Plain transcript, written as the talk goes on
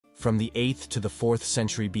From the 8th to the 4th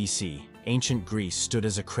century BC, ancient Greece stood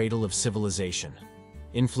as a cradle of civilization,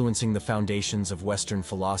 influencing the foundations of Western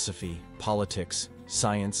philosophy, politics,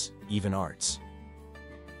 science, even arts.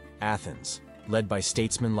 Athens, led by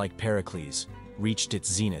statesmen like Pericles, reached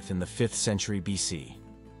its zenith in the 5th century BC.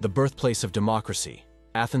 The birthplace of democracy,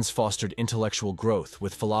 Athens fostered intellectual growth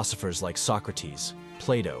with philosophers like Socrates,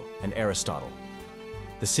 Plato, and Aristotle.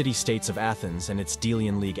 The city-states of Athens and its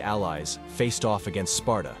Delian League allies faced off against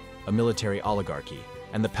Sparta, a military oligarchy,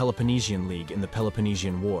 and the Peloponnesian League in the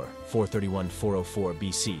Peloponnesian War, 431–404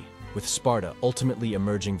 BC, with Sparta ultimately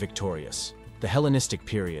emerging victorious. The Hellenistic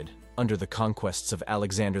period, under the conquests of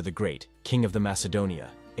Alexander the Great, king of the Macedonia,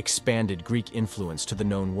 expanded Greek influence to the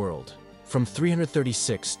known world. From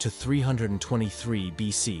 336 to 323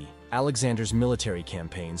 BC, Alexander's military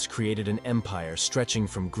campaigns created an empire stretching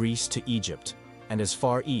from Greece to Egypt and as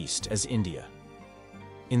far east as India.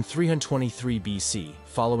 In 323 BC,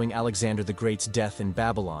 following Alexander the Great's death in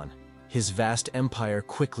Babylon, his vast empire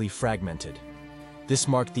quickly fragmented. This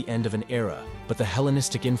marked the end of an era, but the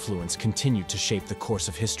Hellenistic influence continued to shape the course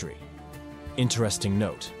of history. Interesting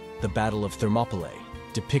note, the Battle of Thermopylae,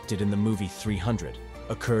 depicted in the movie 300,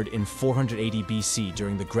 occurred in 480 BC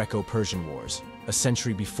during the Greco-Persian Wars, a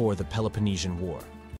century before the Peloponnesian War.